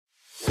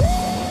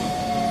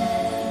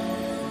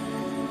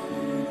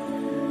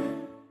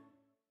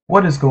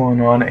What is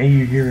going on?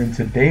 AU here, and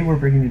today we're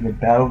bringing you the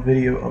battle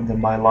video of the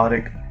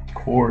Milotic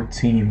core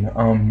team.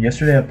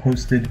 Yesterday I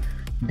posted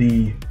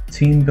the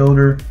team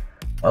builder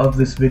of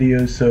this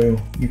video, so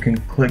you can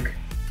click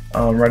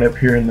right up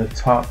here in the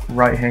top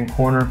right hand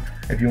corner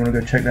if you want to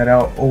go check that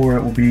out, or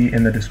it will be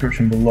in the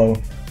description below.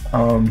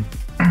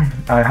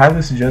 I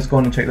highly suggest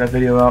going to check that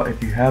video out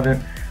if you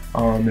haven't.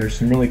 There's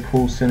some really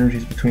cool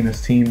synergies between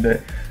this team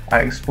that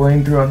I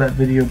explained throughout that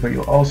video, but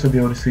you'll also be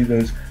able to see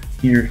those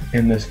here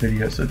in this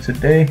video. So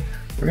today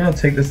we're going to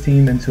take this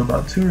team into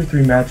about 2 or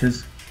 3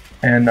 matches,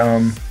 and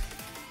I'm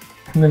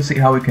going to see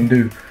how we can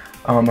do.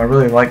 I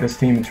really like this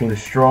team. It's really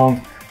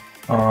strong.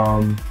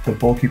 The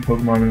bulky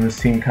Pokemon in this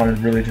team kind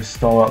of really just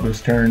stall out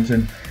those turns,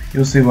 and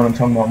you'll see what I'm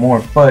talking about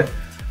more. But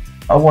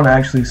I want to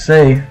actually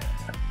say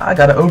I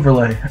got an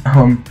overlay.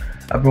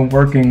 I've been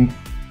working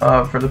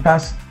for the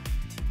past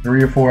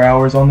 3 or 4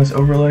 hours on this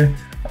overlay.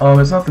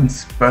 It's nothing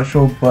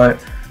special, but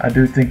I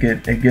do think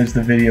it gives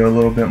the video a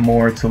little bit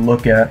more to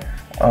look at.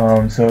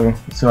 So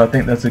I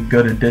think that's a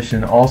good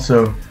addition.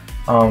 Also,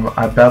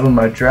 I battled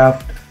my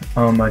draft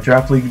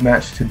league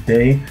match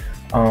today.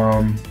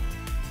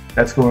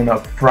 That's going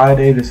up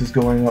Friday. This is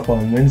going up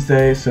on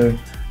Wednesday, so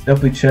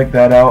definitely check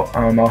that out.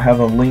 I'll have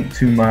a link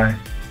to my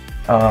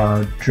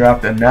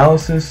draft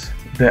analysis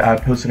that I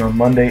posted on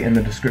Monday in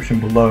the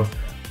description below.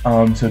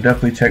 So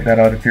definitely check that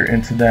out if you're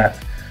into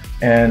that.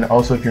 And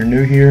also, if you're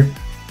new here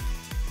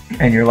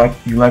and you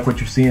like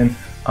what you're seeing,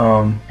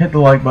 hit the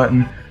like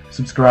button,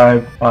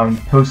 subscribe. I'm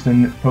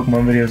posting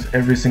Pokemon videos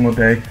every single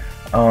day.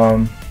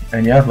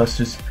 And yeah, let's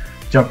just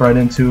jump right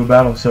into a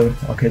battle, so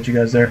I'll catch you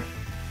guys there.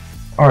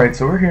 Alright,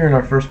 so we're here in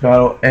our first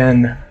battle,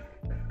 and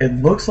it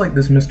looks like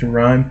this Mr.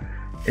 Rhyme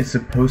is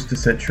supposed to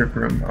set Trick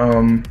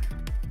Room.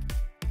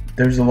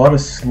 There's a lot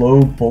of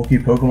slow, bulky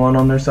Pokemon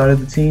on their side of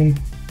the team,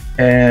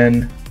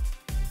 and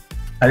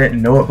I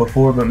didn't know it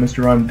before, but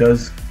Mr. Rhyme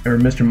does, or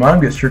Mr.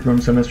 Mime gets Trick Room,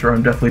 so Mr.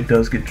 Rhyme definitely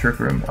does get Trick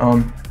Room.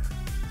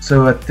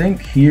 So I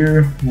think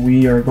here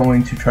we are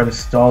going to try to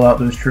stall out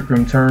those Trick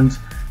Room turns,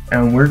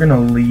 and we're going to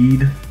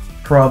lead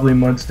probably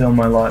Mudsdale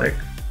Milotic.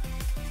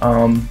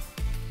 I'm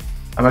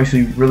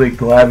actually really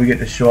glad we get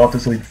to show off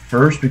this lead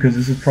first, because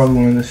this is probably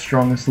one of the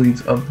strongest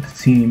leads of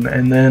the team.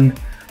 And then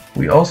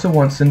we also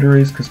want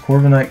Cinderace, because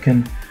Corviknight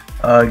can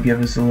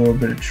give us a little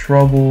bit of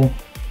trouble,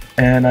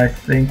 and I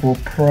think we'll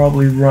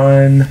probably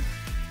run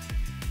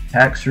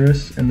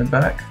Haxorus in the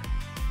back.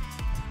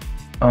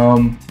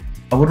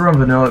 I would run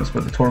Vanillix,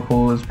 but the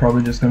Torkoal is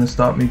probably just going to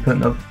stop me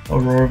putting up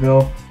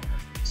Auroraville.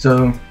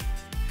 So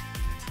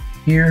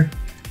here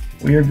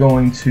we are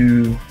going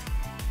to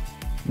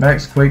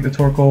Max Quake the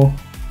Torkoal,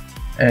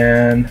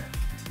 and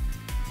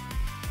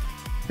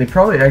they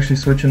probably actually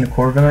switch into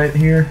Corviknight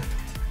here.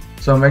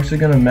 So I'm actually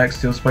going to Max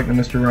Steel Spike to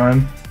Mr.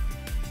 Rhyme,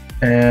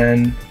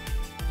 and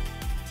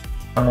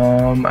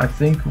I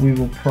think we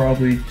will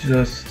probably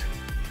just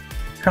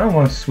kind of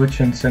want to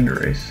switch in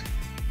Cinderace.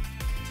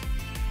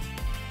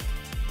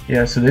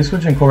 Yeah, so they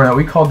switch in Corviknight.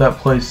 We called that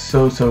play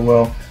so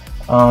well.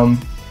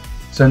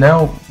 So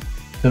now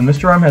the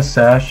Mr. Rhyme has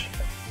Sash,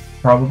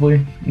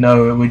 probably.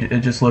 No, it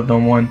just lived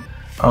on 1.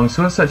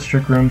 So it sets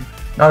Trick Room.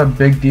 Not a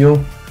big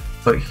deal,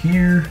 but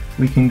here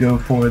we can go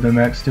for the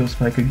Max Steel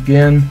Spike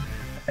again,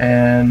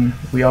 and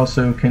we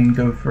also can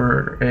go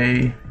for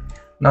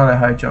not a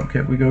high jump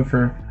kit. We go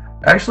for,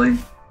 actually,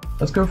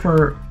 let's go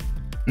for,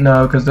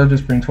 no, because they'll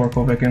just bring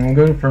Torkoal back in.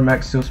 We'll go for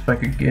Max Steel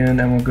Spike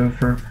again, and we'll go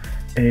for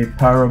a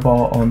Pyro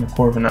Ball on the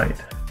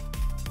Corviknight.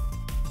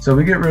 So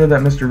we get rid of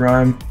that Mr.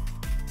 Rhyme.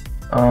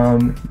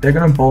 They're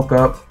gonna bulk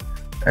up,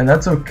 and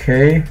that's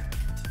okay.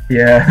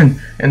 Yeah,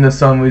 in the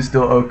sun we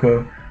still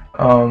Oko.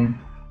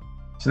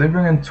 So they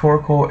bring in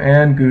Torkoal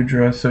and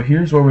Goodra. So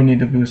here's where we need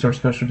to boost our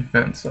special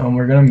defense.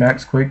 We're gonna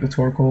Max Quake the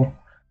Torkoal,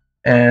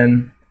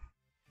 and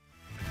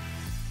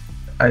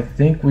I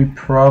think we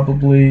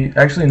probably,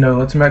 actually no,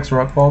 let's Max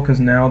Rockfall, because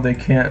now they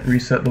can't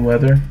reset the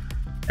weather.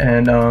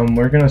 And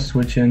we're gonna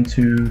switch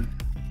into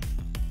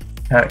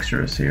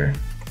Haxorus here.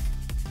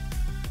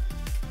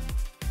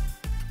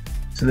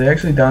 So they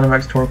actually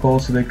Dynamax Torkoal,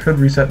 so they could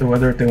reset the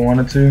weather if they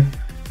wanted to.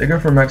 They go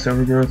for Max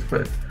Overgrowth,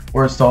 but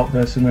we're Assault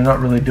Vest, and they're not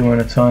really doing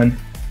a ton.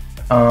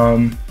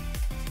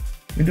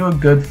 We do a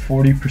good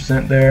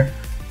 40% there,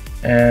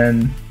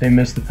 and they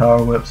miss the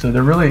Power Whip. So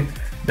they're really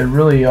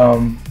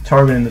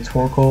targeting the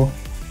Torkoal,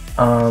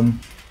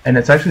 and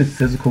it's actually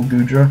physical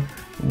Goodra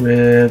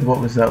with, what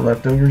was that,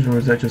 leftovers, or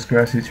was that just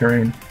grassy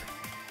terrain?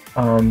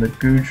 The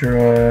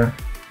Goodra,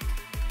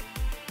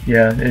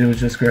 yeah, it was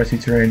just grassy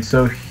terrain.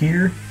 So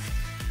here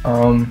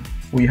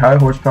we high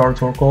horsepower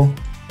Torkoal,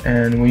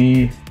 and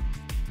we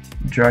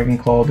Dragon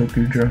Claw the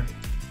Goodra.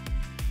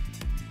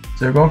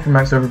 So they're going for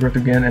Max Overgrowth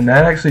again, and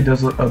that actually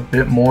does a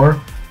bit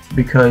more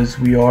because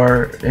we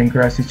are in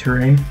grassy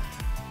terrain,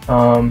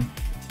 and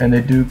they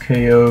do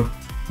KO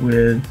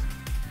with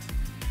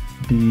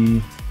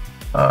the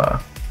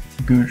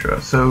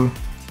Goodra. So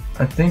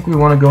I think we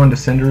want to go into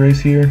Cinderace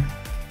here,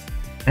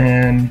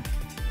 and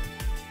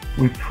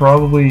we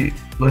probably,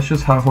 let's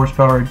just high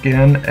horsepower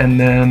again, and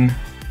then,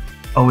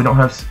 oh, we don't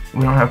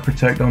have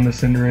Protect on the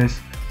Cinderace.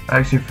 I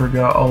actually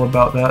forgot all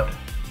about that.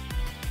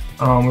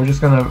 We're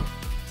just gonna.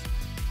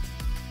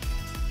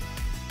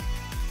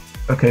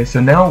 Okay,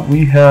 so now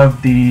we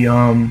have the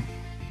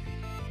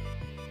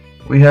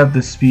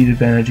speed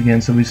advantage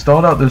again. So we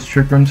stalled out those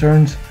trick room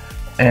turns,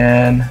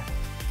 and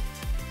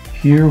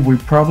here we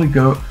probably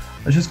go.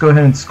 Let's just go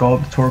ahead and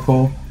scald the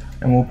Torkoal,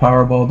 and we'll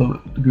Powerball the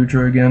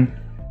Goodra again.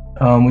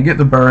 We get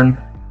the burn,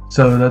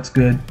 so that's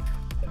good.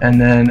 And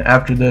then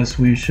after this,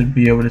 we should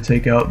be able to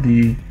take out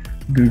the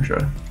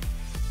Goodra.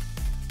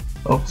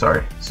 Oh,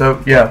 sorry. So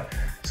yeah,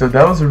 so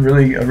that was a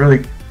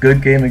really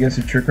good game against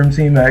the Trick Room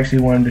team. I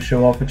actually wanted to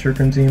show off the Trick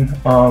Room team,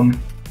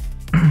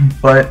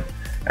 but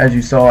as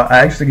you saw, I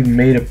actually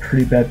made a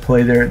pretty bad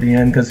play there at the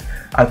end because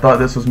I thought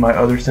this was my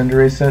other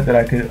Cinderace set that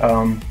I could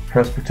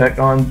press protect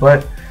on,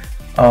 but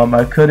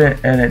I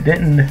couldn't, and it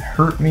didn't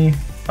hurt me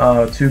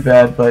too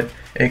bad, but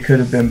it could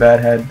have been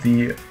bad had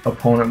the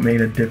opponent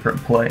made a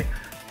different play.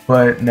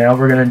 But now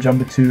we're going to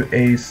jump into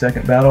a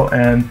second battle,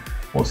 and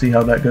we'll see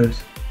how that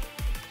goes.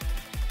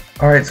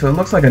 Alright, so it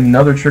looks like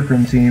another Trick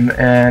Room team,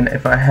 and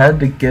if I had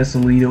to guess a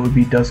lead, it would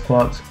be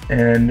Dusclops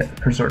and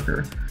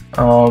Berserker.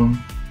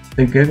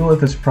 The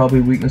Gigalith is probably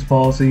Weakness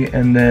Policy,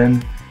 and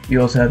then you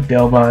also have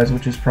Delmise,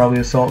 which is probably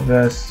Assault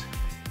Vest.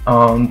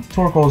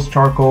 Torkoal is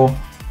Charcoal,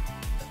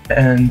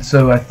 and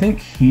so I think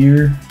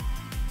here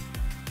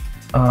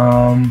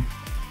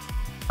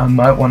I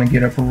might want to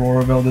get up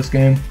Auroraville this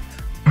game,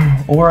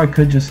 or I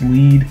could just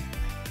lead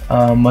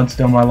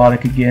Mudsdale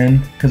Milotic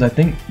again, because I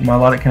think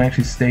Milotic can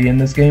actually stay in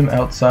this game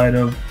outside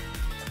of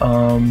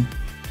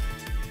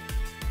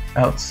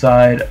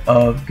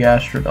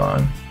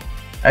Gastrodon.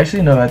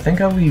 Actually, no, I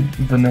think I'll leave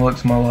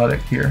Vanillix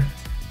Milotic here.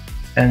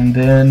 And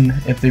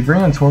then if they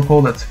bring in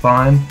Torkoal, that's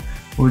fine.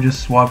 We'll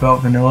just swap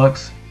out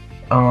Vanillix.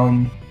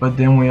 But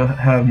then we'll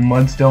have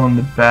Mudsdale in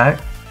the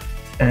back,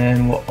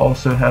 and we'll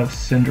also have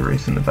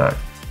Cinderace in the back.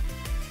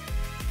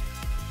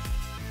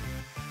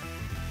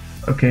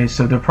 Okay,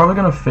 so they're probably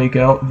going to fake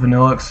out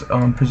Vanillix.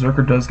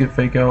 Berserker does get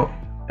fake out,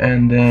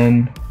 and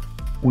then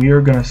we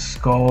are going to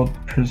Scald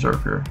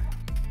Berserker.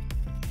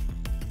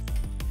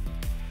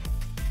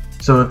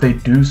 So if they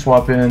do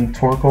swap in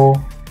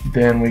Torkoal,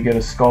 then we get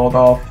a Scald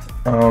off.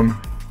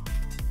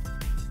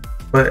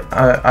 But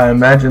I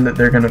imagine that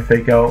they're going to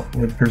fake out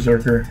with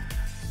Berserker,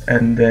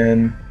 and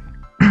then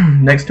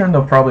next turn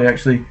they'll probably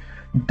actually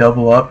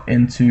double up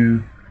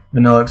into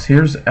Vanillix.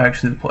 Here's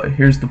actually the play.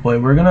 Here's the play.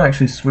 We're going to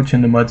actually switch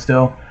into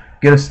Mudsdale,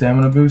 get a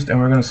stamina boost, and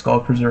we're going to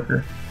Scald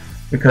Berserker,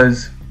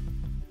 because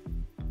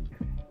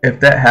if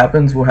that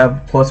happens, we'll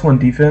have +1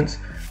 defense,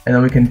 and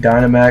then we can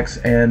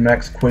Dynamax and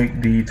Max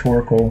Quake the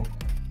Torkoal.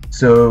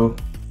 So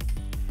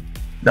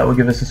that will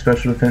give us a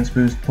special defense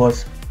boost,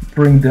 plus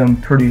bring them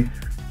pretty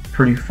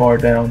far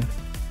down.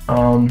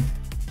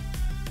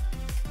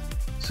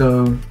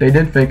 So they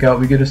did fake out.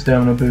 We get a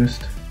stamina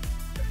boost,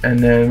 and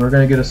then we're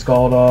going to get a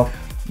Scald off,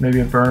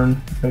 maybe a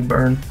burn, no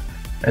burn,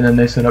 and then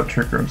they set up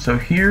Trick Room. So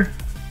here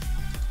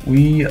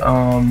we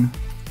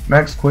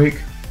Max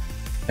Quake,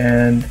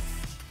 and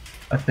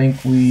I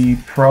think we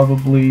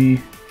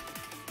probably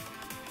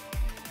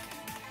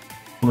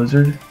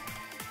Blizzard.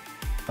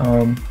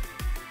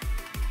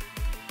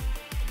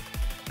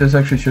 This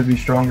actually should be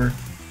stronger,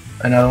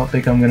 and I don't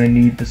think I'm gonna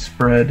need the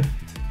spread.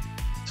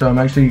 So I'm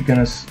actually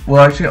gonna,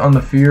 well, actually on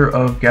the fear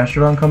of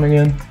Gastrodon coming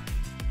in,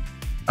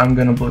 I'm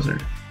gonna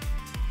Blizzard.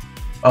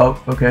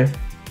 Oh, okay.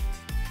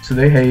 So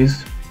they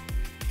hazed.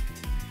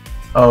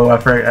 Oh, I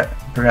forgot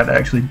to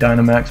actually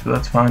Dynamax, but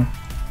that's fine.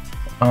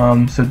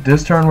 So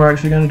this turn we're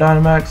actually going to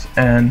Dynamax,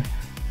 and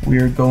we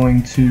are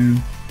going to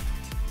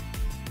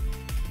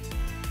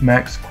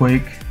Max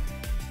Quake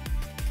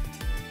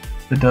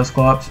the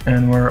Dusclops,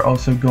 and we're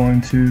also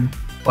going to,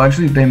 well,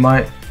 actually they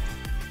might,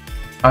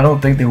 I don't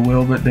think they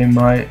will, but they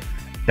might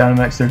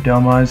Dynamax their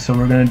Delmise, so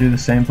we're going to do the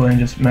same play and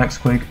just Max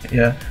Quake.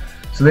 Yeah,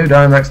 so they've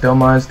Dynamax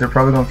Delmise. They're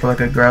probably going for like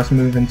a grass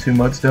move into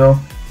Mudsdale.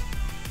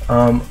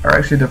 Or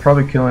actually they're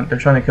probably trying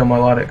to kill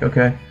Milotic.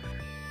 Okay,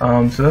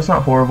 so that's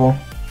not horrible.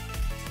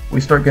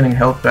 We start getting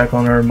health back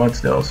on our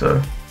Mudsdale,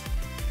 so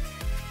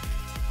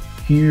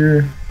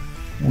here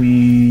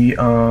we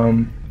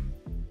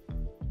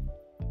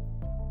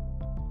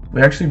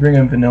actually bring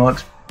in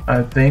Vanillix,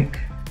 I think,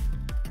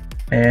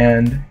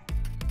 and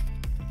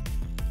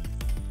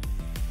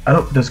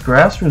does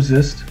grass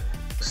resist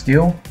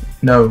steel?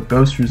 No,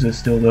 ghost resist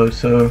steel though,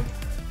 so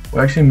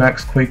we'll actually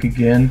Max Quake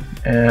again,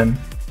 and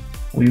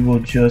we will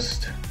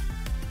just,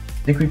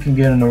 I think we can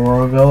get an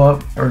Auroraville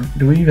up, or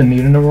do we even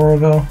need an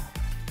Auroraville?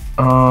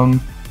 I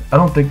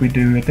don't think we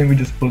do. I think we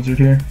just Blizzard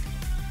here.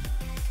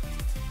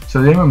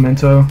 So they have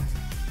Memento.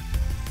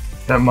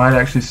 That might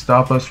actually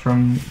stop us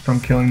from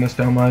killing this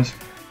Delmise.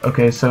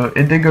 Okay, so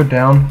it did go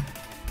down.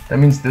 That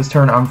means this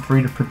turn I'm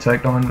free to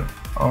protect on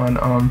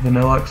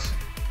Vanillix.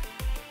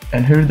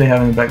 And who did they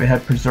have in the back? They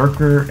had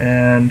Berserker,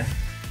 and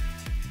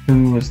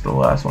who was the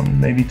last one?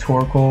 Maybe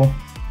Torkoal.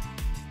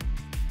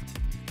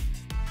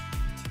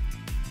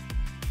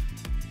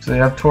 So they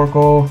have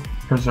Torkoal,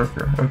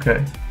 Berserker.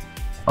 Okay.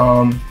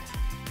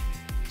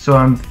 So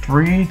I'm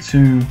free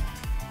to,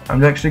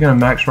 I'm actually going to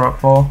Max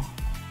Rockfall.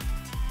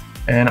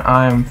 and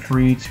I am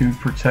free to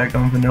protect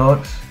on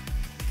Vanillux.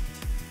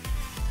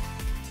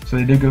 So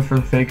they did go for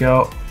the fake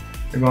out.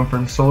 They're going for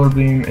the solar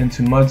beam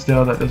into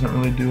Mudsdale. That doesn't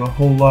really do a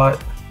whole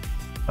lot.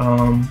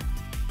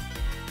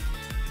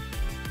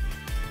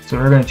 So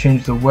we're going to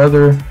change the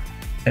weather,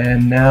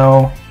 and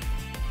now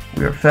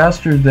we are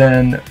faster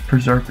than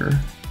Berserker.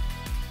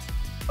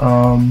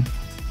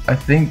 I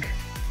think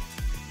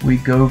we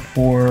go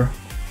for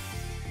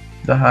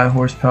the high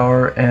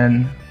horsepower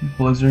and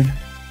Blizzard.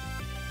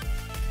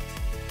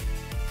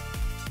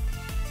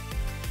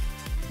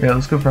 Yeah,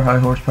 let's go for high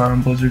horsepower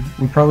and Blizzard.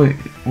 We probably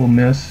will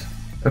miss.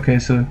 Okay,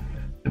 so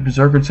the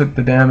Berserker took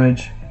the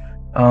damage.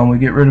 We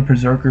get rid of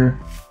Berserker.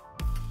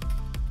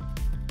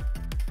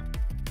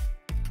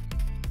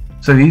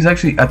 So he's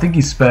actually, I think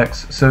he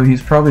specs, so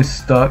he's probably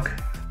stuck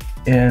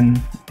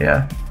in,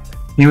 yeah,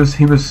 he was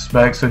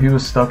spec, so he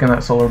was stuck in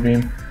that solar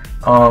beam.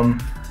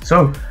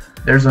 So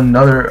there's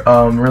another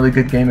really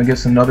good game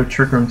against another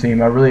Trick Room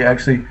team. I really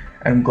actually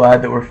am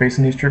glad that we're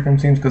facing these Trick Room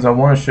teams, because I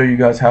want to show you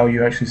guys how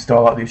you actually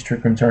stall out these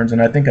Trick Room turns,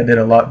 and I think I did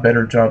a lot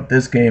better job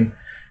this game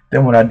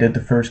than what I did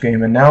the first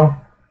game. And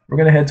now we're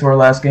gonna head to our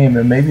last game,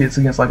 and maybe it's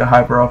against like a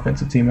hyper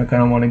offensive team. I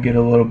kind of want to get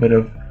a little bit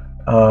of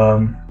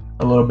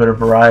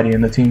variety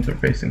in the teams we're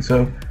facing.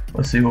 So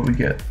let's see what we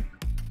get.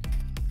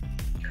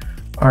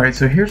 Alright,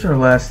 so here's our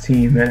last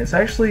team, and it's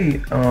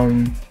actually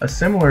a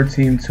similar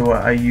team to what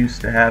I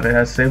used to have. It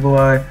has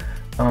Sableye,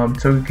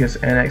 Togekiss,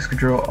 and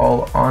Excadrill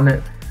all on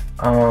it.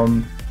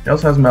 It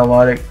also has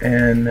Milotic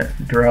and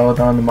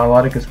Duraludon. The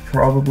Milotic is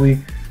probably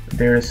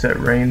there to set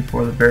rain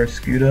for the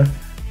Barraskewda.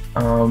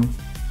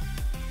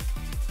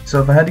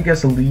 So if I had to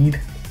guess a lead,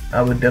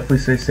 I would definitely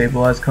say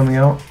Sableye is coming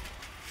out.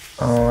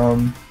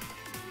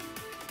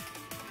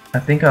 I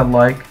think I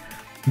like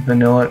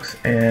Vanillux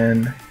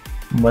and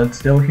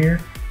Mudsdale here.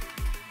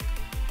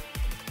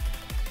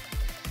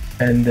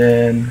 And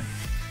then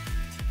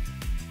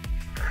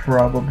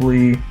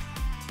probably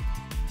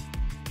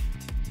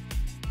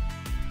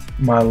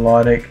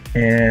Milotic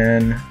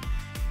and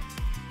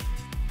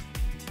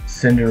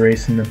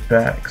Cinderace in the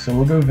back. So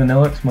we'll go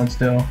Vanillux,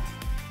 Mudsdale,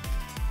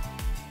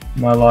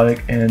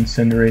 Milotic, and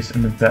Cinderace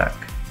in the back.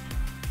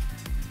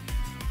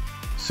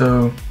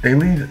 So they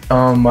lead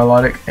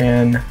Milotic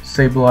and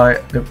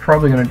Sableye. They're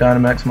probably going to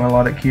Dynamax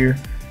Milotic here,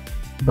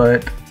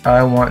 but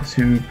I want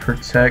to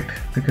protect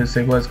because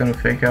Sableye is going to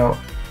fake out,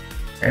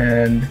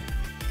 and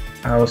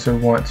I also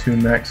want to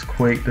max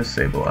Quake the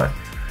Sableye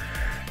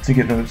to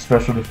get the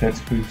special defense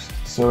boost.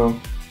 So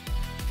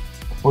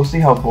we'll see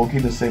how bulky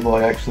the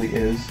Sableye actually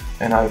is,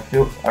 and I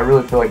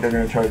really feel like they're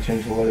going to try to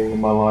change the weather with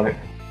Milotic.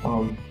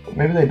 But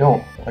maybe they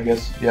don't. I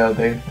guess, yeah,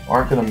 they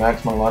aren't going to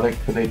max Milotic,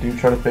 but they do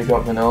try to fake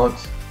out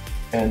Vanillux,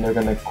 and they're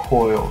going to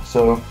coil.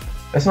 So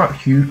that's not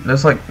huge.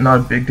 That's like not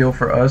a big deal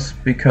for us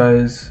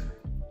because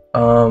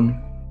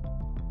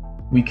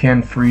we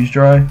can freeze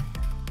dry.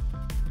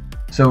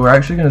 So we're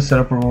actually going to set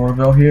up Aurora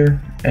Veil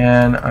here,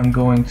 and I'm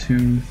going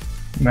to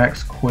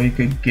max Quake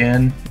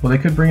again. Well, they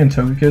could bring in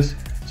Togekiss,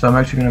 so I'm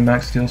actually going to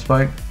max Steel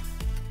Spike,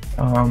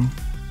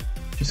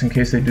 just in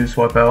case they do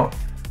swap out.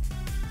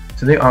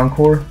 So they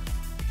Encore.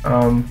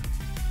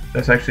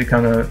 That's actually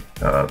kind of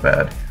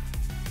bad.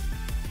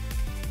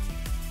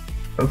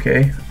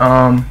 Okay,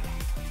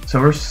 so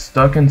we're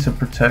stuck into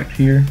Protect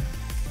here.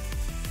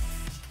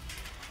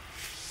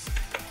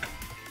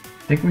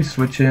 I think we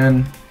switch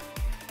on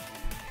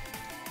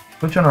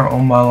our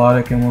own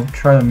Milotic, and we'll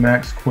try to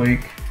max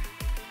Quake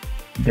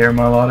their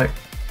Milotic,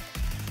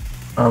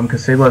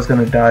 because Sableye is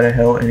going to die to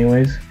hell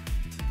anyways.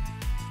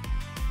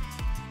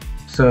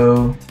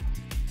 So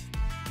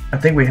I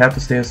think we have to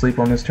stay asleep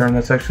on this turn.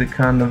 That's actually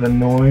kind of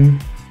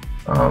annoying.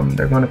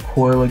 They're going to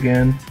coil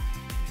again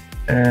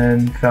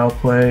and foul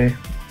play.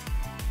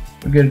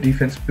 We get a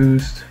defense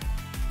boost.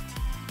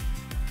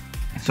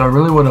 So I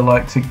really would have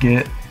liked to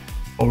get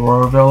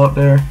Aurora Veil up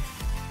there.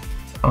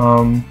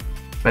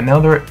 But now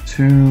they're at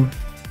 2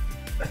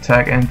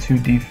 attack and 2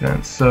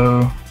 defense.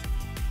 So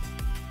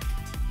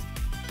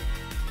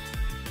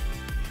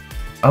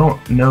I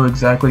don't know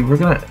exactly. We're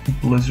going to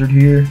Blizzard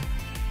here.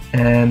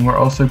 And we're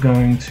also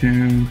going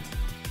to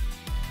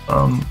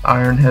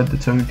Iron Head the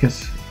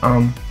Togekiss.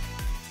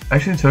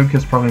 Actually, the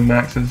Togekiss probably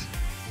maxes.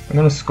 I'm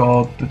going to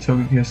Scald the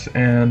Togekiss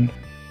and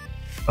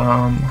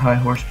High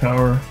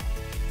Horsepower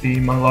the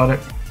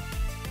Milotic,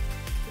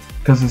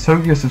 because the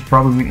Togekiss is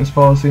probably weakness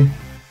policy.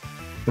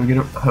 So we get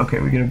a, okay,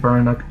 we get a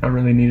burn. I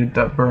really needed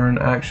that burn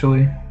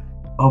actually.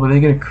 Oh, but they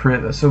get a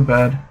crit. That's so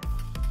bad.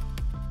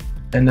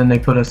 And then they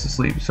put us to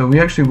sleep. So we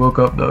actually woke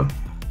up though.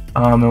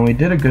 And we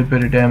did a good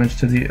bit of damage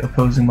to the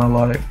opposing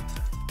Milotic.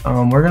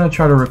 We're going to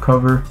try to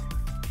recover,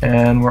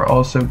 and we're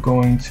also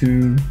going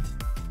to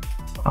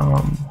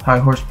High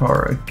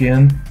Horsepower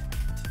again.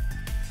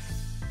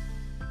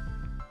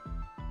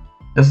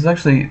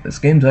 This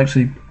game's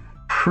actually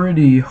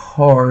pretty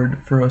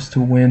hard for us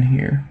to win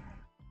here,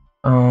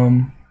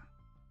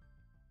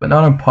 but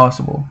not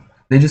impossible.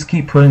 They just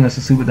keep putting us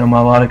to sleep with their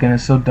Milotic, and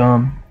it's so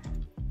dumb.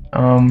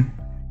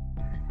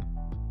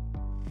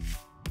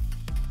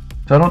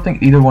 So I don't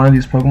think either one of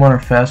these Pokemon are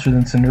faster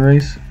than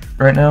Cinderace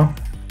right now.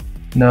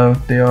 No,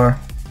 they are.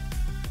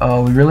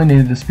 We really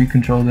needed to speed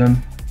control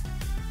them.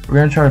 We're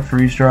going to try to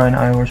freeze dry and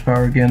high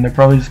horsepower again. They're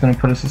probably just going to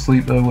put us to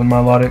sleep though with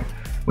Milotic.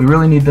 We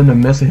really need them to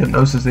miss a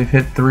hypnosis. They've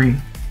hit 3.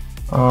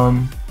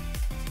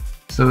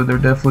 So they're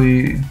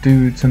definitely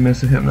due to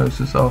miss a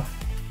hypnosis off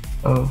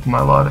of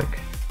Milotic.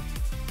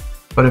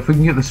 But if we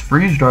can get this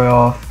freeze dry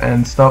off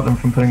and stop them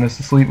from putting us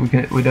to sleep, we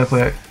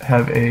definitely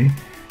have a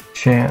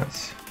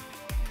chance.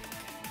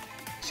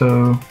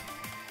 So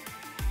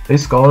they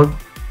scalded.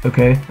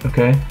 Okay.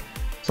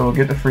 So we'll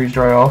get the freeze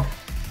dry off.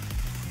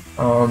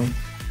 And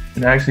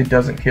it actually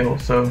doesn't kill,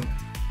 so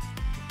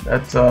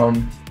that's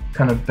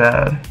kind of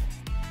bad.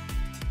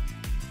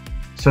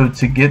 So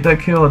to get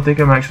that kill, I think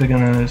I'm actually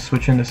gonna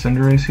switch into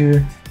Cinderace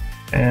here,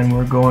 and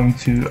we're going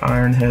to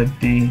Iron Head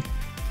the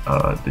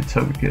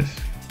Togekiss,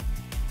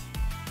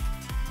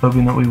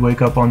 hoping that we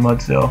wake up on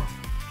Mudsdale,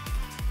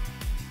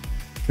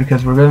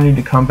 because we're gonna need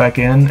to come back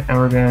in, and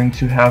we're going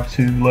to have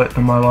to let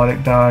the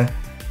Milotic die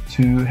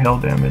to hail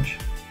damage.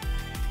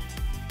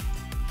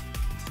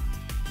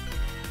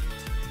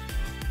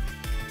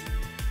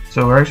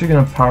 So we're actually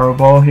going to Power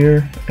Ball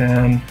here,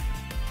 and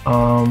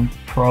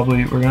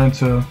probably we're going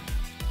to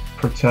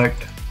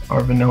protect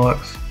our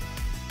Vanillux.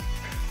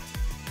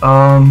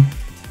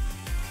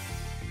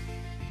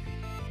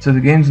 So the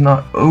game's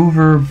not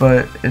over,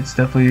 but it's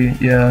definitely,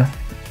 yeah,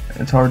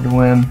 it's hard to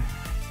win.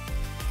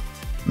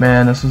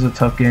 Man, this was a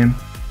tough game.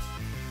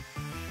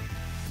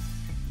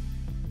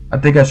 I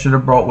think I should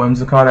have brought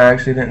Whimsicott. I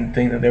actually didn't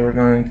think that they were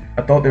going,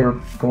 I thought they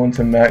were going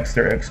to max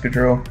their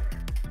Excadrill,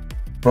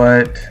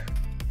 but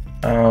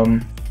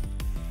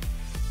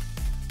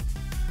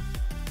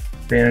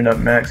they ended up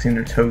maxing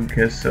their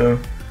Togekiss, so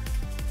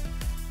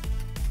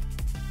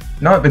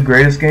not the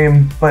greatest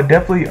game, but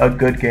definitely a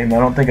good game. I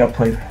don't think I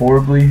played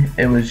horribly.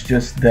 It was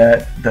just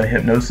that the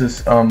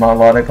Hypnosis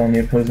Milotic on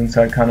the opposing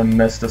side kind of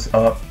messed us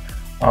up.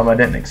 I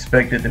didn't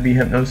expect it to be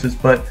Hypnosis,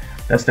 but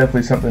that's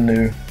definitely something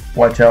to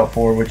watch out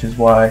for, which is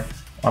why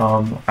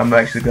I'm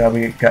actually glad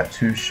we got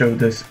to show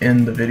this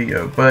in the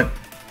video. But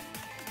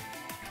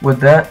with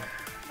that,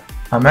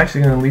 I'm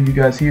actually going to leave you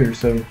guys here,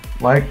 so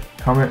like,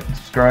 comment,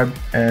 subscribe,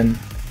 and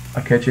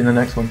I'll catch you in the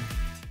next one.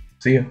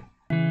 See ya.